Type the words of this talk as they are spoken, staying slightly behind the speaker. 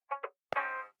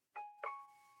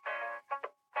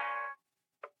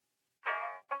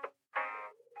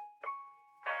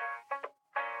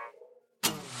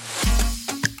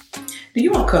Do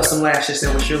you want custom lashes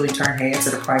that will surely turn heads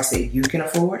at a price that you can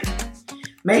afford?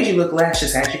 Made You Look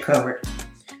Lashes has you covered.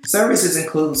 Services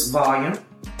includes volume,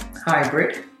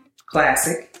 hybrid,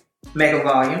 classic, mega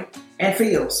volume, and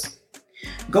fills.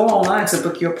 Go online to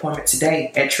book your appointment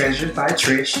today at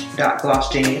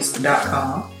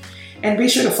treasuresbytrish.glossgenius.com and be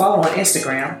sure to follow on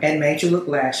Instagram at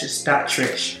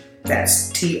madeyoulucklashes.trish.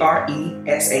 That's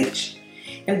TRESH.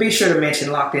 And be sure to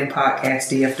mention Locked In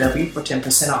Podcast DFW for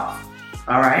 10% off.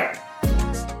 All right?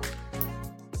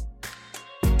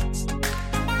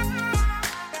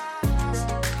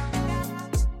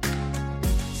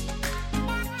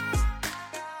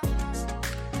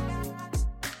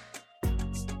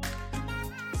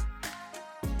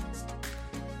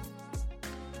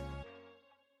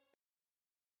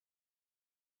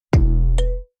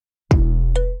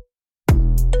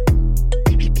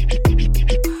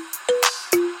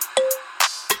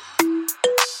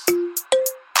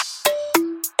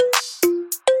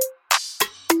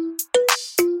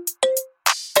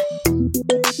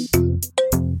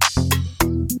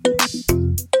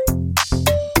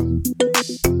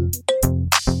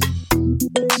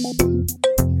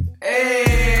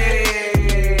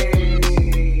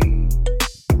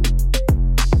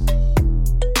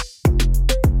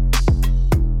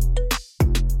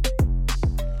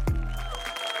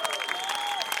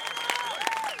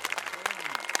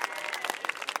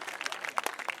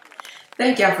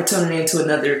 Thank y'all for tuning in to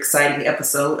another exciting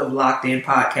episode of Locked In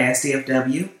Podcast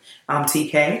DFW. I'm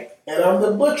TK. And I'm the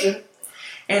Butcher.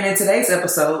 And in today's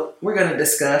episode, we're going to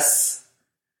discuss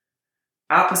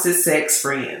opposite sex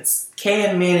friends.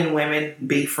 Can men and women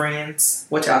be friends?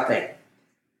 What y'all think?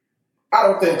 I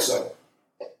don't think so.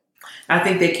 I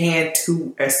think they can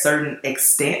to a certain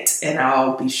extent, and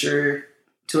I'll be sure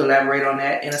to elaborate on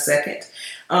that in a second.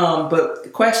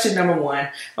 But question number one,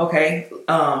 okay,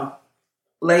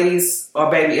 ladies or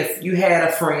baby, if you had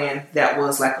a friend that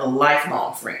was like a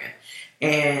lifelong friend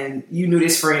and you knew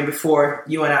this friend before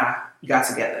you and I got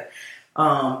together,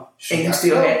 and you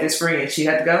still had this friend, she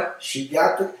had to go? She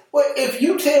got to. Well, if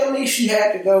you tell me she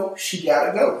had to go, she got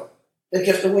to go. That's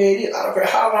just the way it is. I don't care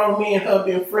how long me and her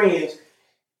been friends.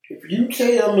 If you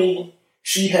tell me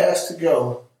she has to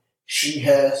go, she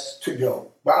has to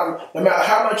go. No matter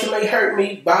how much it may hurt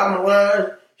me, bottom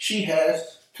line, she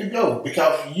has to go.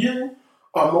 Because you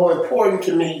are more important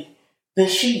to me than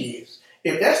she is.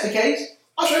 If that's the case,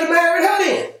 I should have married her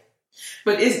then.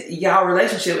 But y'all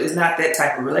relationship is not that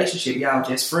type of relationship. Y'all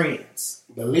just friends.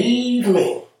 Believe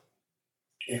me,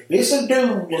 if it's a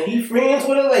dude and he friends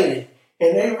with a lady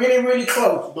and they really, really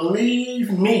close,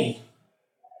 believe me,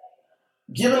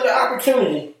 given the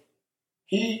opportunity,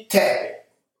 he tap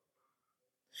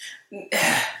it.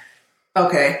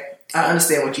 Okay. I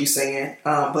understand what you're saying,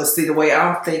 but see the way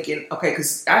I'm thinking, okay,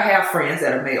 because I have friends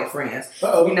that are male friends.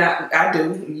 Uh-oh. I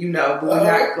do, but we're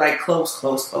not like close,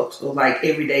 or like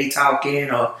everyday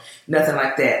talking or nothing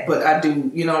like that. But I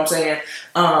do, you know what I'm saying?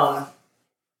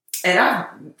 And I've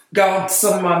gone to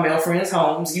some of my male friends'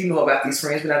 homes. You know about these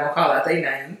friends, we're not gonna call out their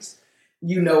names.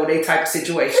 You know they type of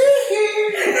situation.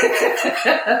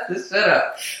 Shut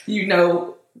up. You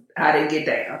know how they get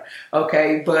down,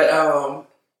 okay? But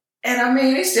and I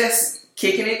mean, it's just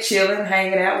kicking it, chilling,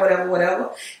 hanging out,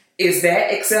 whatever. Is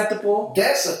that acceptable?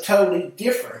 That's a totally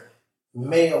different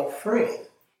male friend.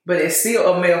 But it's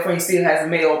still a male friend, still has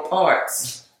male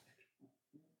parts.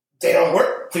 They don't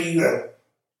work for you, though.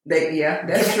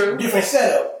 That's true. Different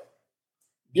setup.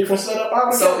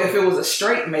 So if it was a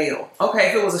straight male,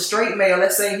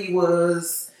 let's say he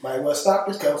was... Might well stop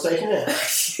this conversation now.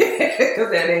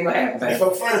 Because that ain't gonna happen.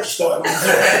 Before furniture started.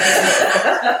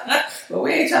 But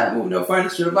we ain't trying to move no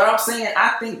furniture. But I'm saying,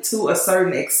 I think to a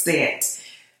certain extent,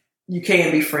 you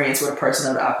can be friends with a person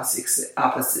of the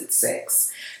opposite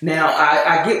sex. Now,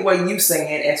 I get what you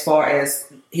saying as far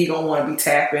as he gonna want to be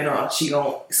tapping or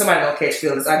somebody gonna catch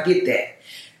feelings. I get that.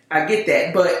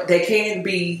 But they can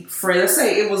be friends. Let's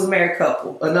say it was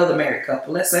another married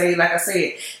couple. Let's say, like I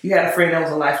said, you had a friend that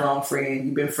was a lifelong friend.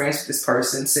 You've been friends with this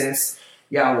person since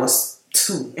y'all was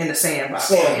 2 in the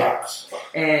sandbox.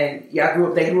 And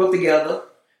they grew up together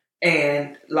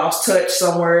and lost touch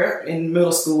somewhere in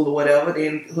middle school or whatever,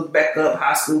 then hooked back up,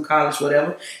 high school, college,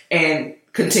 whatever, and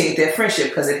continued their friendship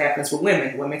because it happens with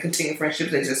women. Women continue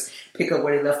friendships, they just pick up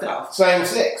where they left off. Same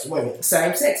sex women.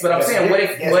 But I'm saying, what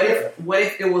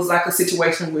if it was like a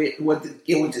situation where it would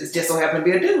just so happen to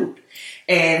be a dude,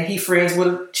 and he friends with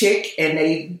a chick and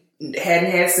they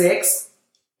hadn't had sex,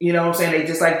 you know what I'm saying? They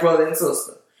just like brother and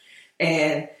sister.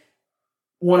 And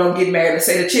one of them get married, let's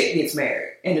say the chick gets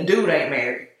married and the dude ain't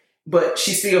married, but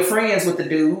she's still friends with the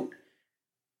dude.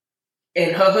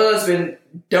 and her husband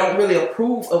don't really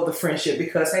approve of the friendship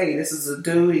because, hey, this is a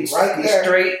dude, he's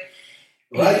straight.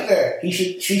 Right there.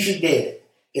 She should dead it.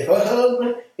 If her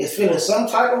husband is feeling some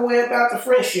type of way about the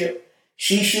friendship,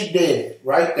 she should dead it.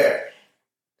 Right there.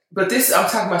 But this, I'm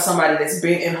talking about somebody that's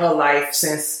been in her life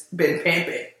since been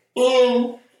pimping.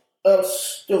 End of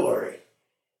story.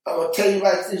 I'm going to tell you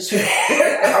like this.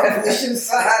 I'm pushing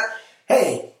aside.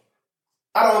 Hey,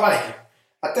 I don't like him.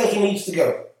 I think he needs to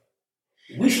go.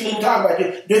 We shouldn't even talk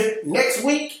about this. Next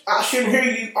week, I shouldn't hear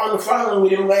you on the phone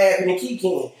with him laughing and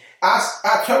kicking.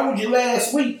 I told you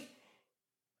last week,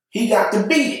 he got to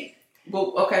beat it.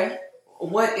 Well, okay.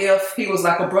 What if he was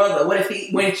like a brother? What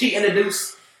if when she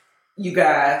introduced you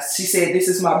guys, she said, "This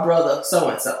is my brother, so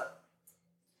and so."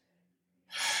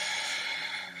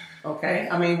 Okay.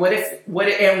 I mean, what if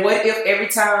every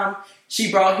time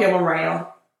she brought him around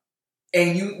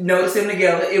and you noticed them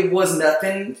together, it was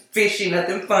nothing fishy,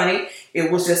 nothing funny.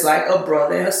 It was just like a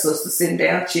brother and a sister sitting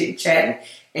down, chit-chatting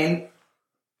and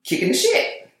kicking the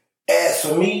shit. As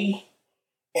for me,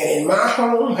 and in my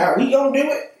home, how we gonna do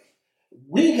it?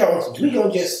 We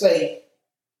gonna just say,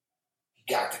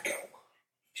 "You got to go."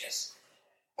 Just,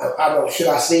 I don't know. Should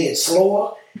I say it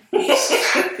slower? I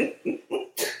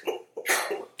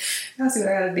see what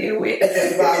I gotta deal with. That's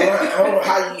just about right. I don't know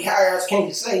how else can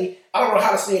you say. I don't know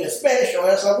how to say it in Spanish, or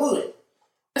else I would.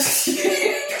 Say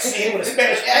it with a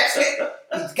Spanish accent.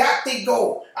 He's got to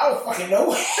go. I don't fucking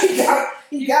know.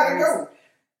 He gotta go.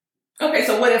 Okay,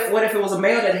 so what if it was a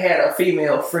male that had a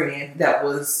female friend that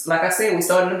was, like I said, we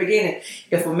started in the beginning.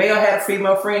 If a male had a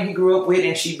female friend he grew up with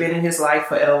and she been in his life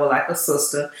forever, like a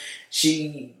sister,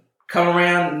 she come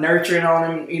around nurturing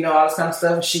on him, all this kind of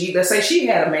stuff. Let's say she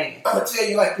had a man. I'm gonna tell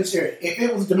you like this here. If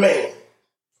it was the man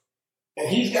and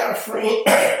he's got a friend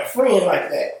like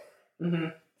that, mm-hmm.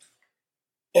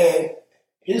 and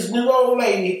his new old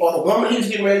lady or the woman he's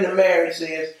getting ready to marry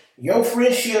says, "Your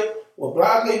friendship with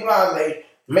blase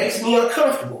makes me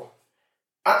uncomfortable,"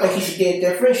 I think he should get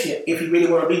that friendship if he really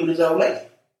want to be with his old lady.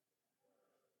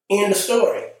 End of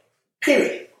story.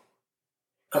 Period.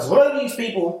 Because one of these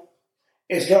people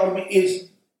is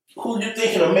who you're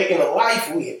thinking of making a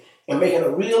life with and making a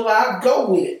real life go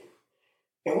with it.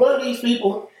 And one of these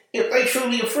people, if they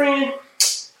truly a friend,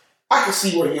 I can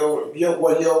see where your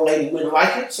old lady wouldn't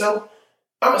like it. So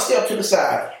I'm gonna step to the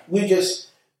side. We just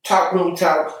talk when we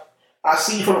talk. I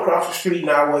see you from across the street and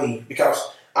I wave because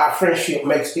our friendship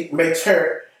makes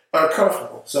her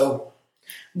uncomfortable. So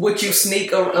would you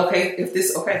sneak over? Okay, if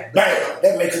this bam,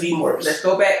 that makes it even worse. Let's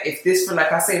go back. If this friend,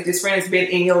 like I said, if this friend has been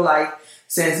in your life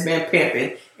since been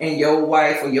pimping, and your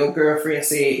wife or your girlfriend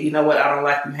said, "You know what? I don't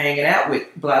like you hanging out with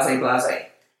blase."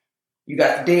 You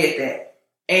got to dead that.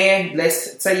 And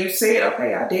let's say you said,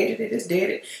 "Okay, I deaded it. It's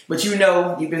deaded." But you've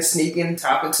been sneaking,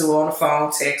 talking to her on the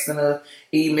phone, texting her,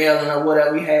 emailing her,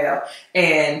 whatever you have,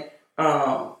 and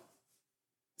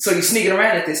so you're sneaking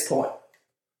around at this point.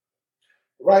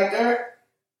 Right there.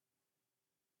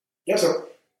 That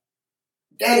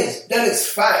is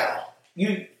foul.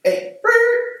 You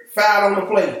foul on the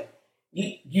plate.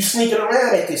 You sneaking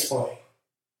around at this point.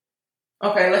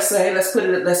 Okay, let's put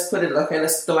it. Okay,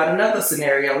 let's throw out another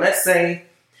scenario. Let's say,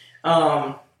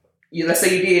 you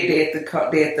did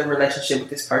dead the relationship with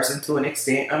this person to an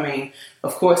extent. I mean,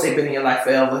 of course they've been in your life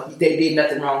forever. They did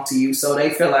nothing wrong to you, so they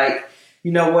feel like,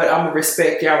 you know what, I'm gonna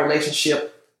respect your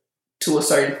relationship to a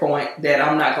certain point. That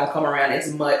I'm not gonna come around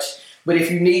as much. But if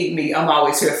you need me, I'm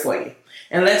always here for you.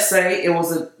 And let's say it was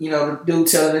the dude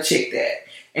telling the chick that,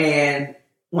 and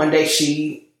one day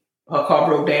her car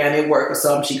broke down at work or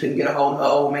something. She couldn't get a hold of her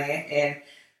old man, and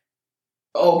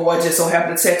old boy just so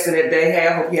happened to text her that day, "Hey,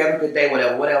 I hope you have a good day,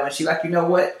 whatever." And she like, "You know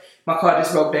what? My car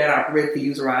just broke down. I'm ready to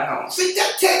use a ride home." See,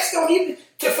 that text don't even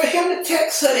for him to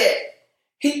text her that.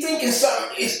 He thinking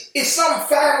something is something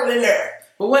foul in there.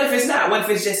 But what if it's not? What if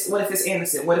it's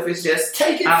innocent? What if it's just,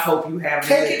 I hope you have a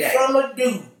good day? Take it from a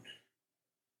dude.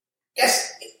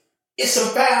 It's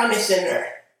some foulness in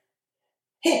there.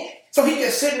 So he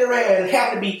just sitting around and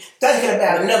happen to be thinking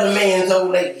about another man's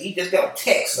old lady. He just gonna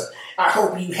text her, "I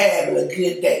hope you having a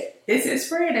good day." It's his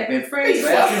friend. They've been friends Be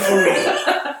fucking for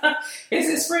real. It's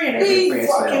his friend. They've been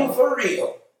friends fucking for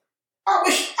real. I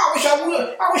wish I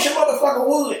would. I wish a motherfucker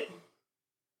would.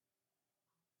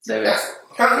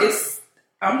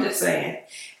 I'm just saying.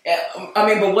 I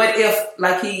mean, but what if,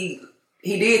 like, he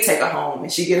did take her home,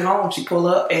 and she get home, she pull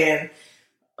up, and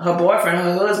her boyfriend,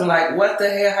 her husband, like, "What the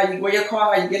hell? Where your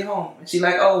car? How you get home?" And she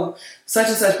like, "Oh, such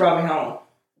and such brought me home."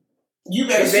 You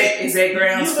better is that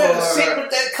grounds you better for sit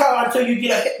with that car until you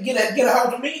get a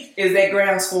hold of me? Is that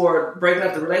grounds for breaking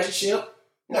up the relationship?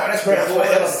 No, that's grounds for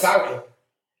hell of talking.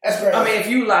 That's great. I mean, if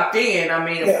you locked in, I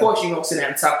mean, of Yeah. course you're going to sit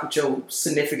down and talk with your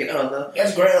significant other.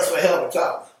 That's grounds for hell of a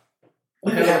talk.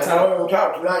 We can have a long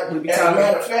talk tonight. We be As a talking.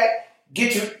 matter of fact,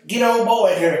 get old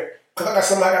boy in here. Because I got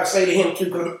something I got to say to him too.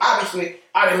 Because obviously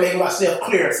I didn't make myself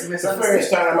clear the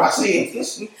first time I said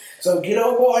this. So get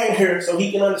old boy in here so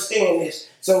he can understand this.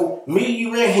 So me,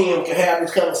 you, and him can have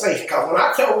this conversation. Because when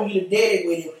I told you to daddy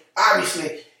with him,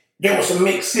 obviously there was some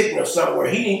mixed signal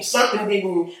somewhere. Something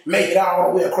didn't make it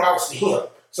all the way across to him.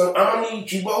 So I'm gonna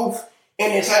need you both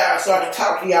in this house so I can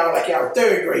talk to y'all like y'all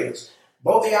third graders.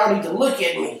 Both of y'all need to look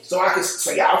at me so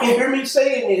y'all can hear me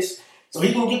saying this. So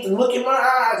he can get to look in my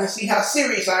eyes and see how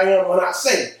serious I am when I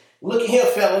say it. Look at here,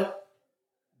 fella.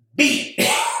 Beat it.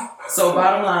 So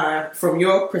bottom line, from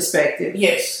your perspective,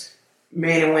 Yes.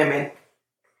 men and women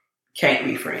can't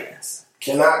be friends.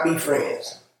 Cannot be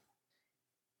friends.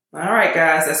 All right,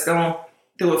 guys, that's going to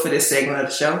do it for this segment of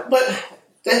the show. But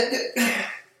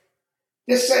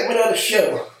this segment of the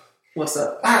show, What's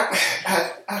up?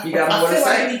 You got more to feel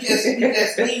say? like you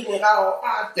just leaving it all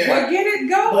out there. Well, get it,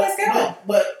 go, let's go.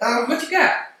 But What you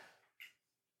got?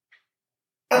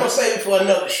 I'm going to save it for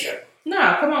another show.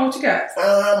 Nah, come on, what you got?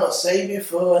 I'm going to save it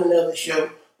for another show.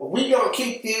 But we're going to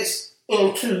kick this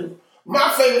into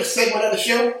my favorite segment of the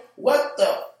show. What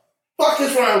the fuck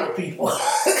is wrong with people?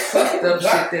 Fuck the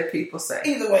shit that people say.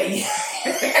 Either way.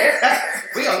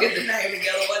 We gonna get the name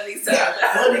together one of these times.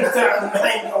 Yeah, one of these times the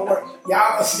name don't work.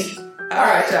 Y'all can see. All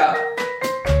right, y'all.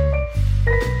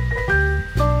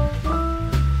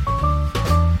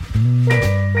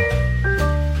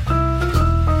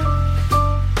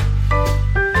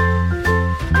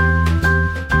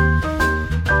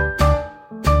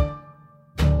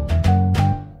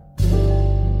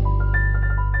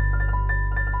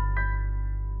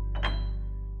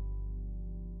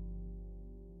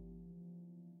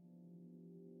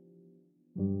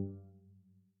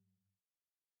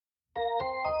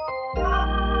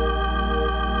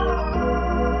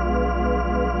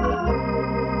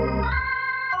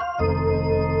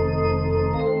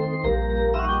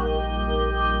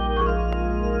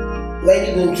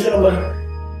 Ladies and gentlemen,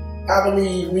 I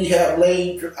believe we have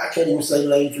I can't even say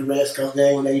laid to rest because they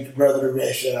ain't laid your brother to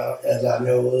rest as I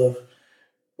know of.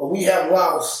 But we have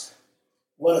lost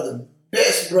one of the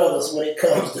best brothers when it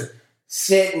comes to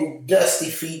setting dusty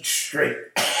feet straight.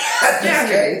 Yeah,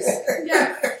 it is.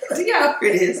 Yeah,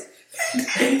 it is.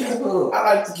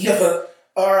 I like to give a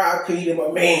R.I.P. to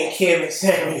my man Kevin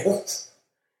Samuels.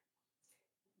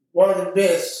 One of the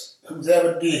best who's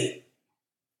ever did.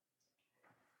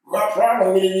 My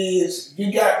problem with it is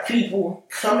you got people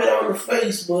coming on the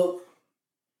Facebook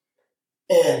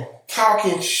and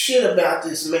talking shit about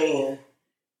this man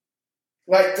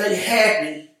like they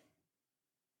happy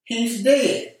he's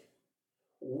dead.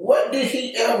 What did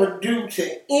he ever do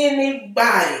to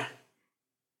anybody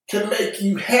to make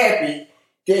you happy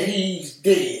that he's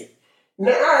dead?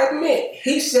 Now, I admit,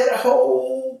 he set a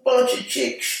whole bunch of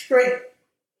chicks straight.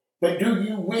 But do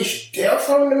you wish death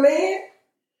on the man?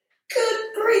 Good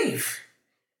grief.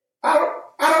 I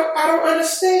don't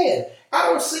understand. I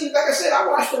don't see, like I said, I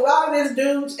watched a lot of this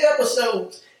dude's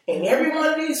episodes, and every one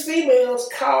of these females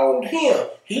called him.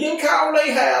 He didn't call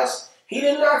their house. He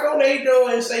didn't knock on their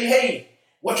door and say, hey,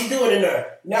 what you doing in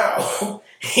there? No.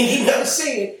 He never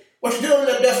said, what you doing in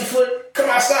there, Dusty Foot? Come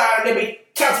outside and let me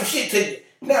talk some shit to you.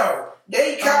 No.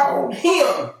 They called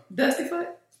him. Dusty Foot?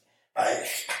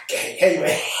 Hey,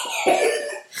 man.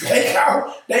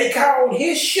 They called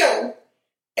his show,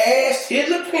 asked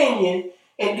his opinion,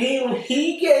 and then when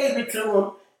he gave it to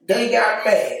them, they got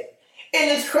mad.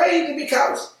 And it's crazy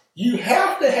because you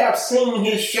have to have seen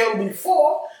his show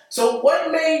before. So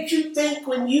what made you think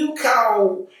when you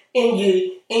called in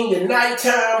your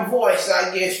nighttime voice,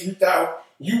 I guess you thought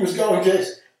you was going to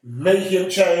just make him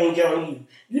change on you?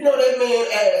 You know that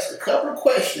man asked a couple of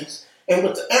questions, and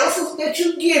with the answers that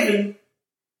you give him,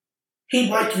 he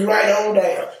break you right on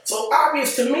down. So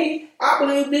obvious to me, I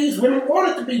believe these women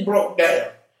wanted to be broke down.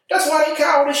 That's why they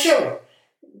called the show.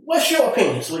 What's your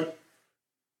opinion, sweetie?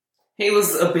 He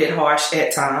was a bit harsh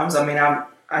at times. I mean,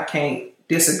 I can't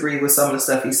disagree with some of the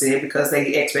stuff he said because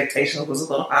the expectation was a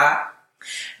little high.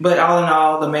 But all in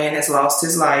all, the man has lost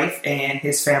his life and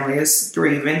his family is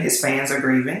grieving. His fans are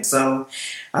grieving. So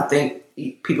I think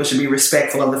people should be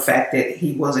respectful of the fact that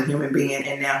he was a human being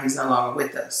and now he's no longer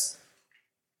with us.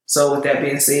 So with that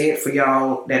being said, for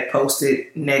y'all that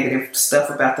posted negative stuff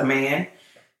about the man,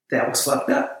 that was fucked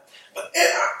up. And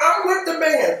I'm with the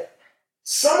man.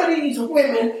 Some of these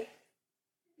women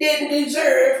didn't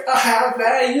deserve a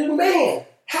high-value man.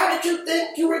 How did you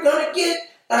think you were going to get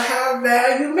a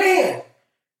high-value man?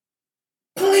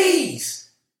 Please.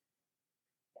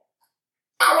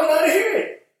 I would love to hear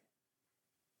it.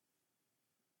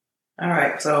 All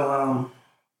right, so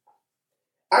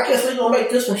I guess we're gonna make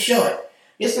this one short.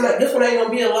 This one ain't gonna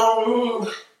be a long.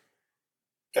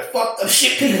 The fucked up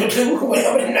shit people do,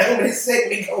 whatever the name of this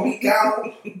segment gonna be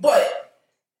called. But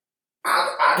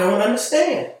I don't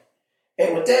understand.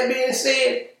 And with that being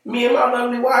said, me and my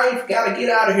lovely wife gotta get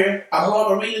out of here. Our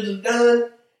margaritas are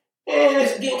done, and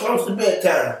it's getting close to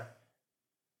bedtime.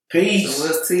 Peace. So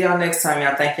we'll see y'all next time.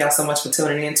 Y'all, thank y'all so much for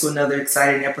tuning in to another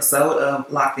exciting episode of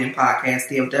Locked In Podcast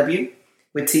DFW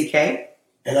with TK.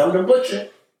 And I'm the Butcher.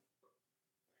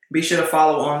 Be sure to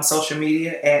follow on social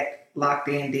media at Locked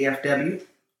In DFW.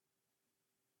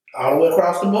 All the way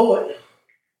across the board.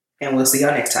 And we'll see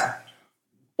y'all next time.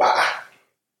 Bye.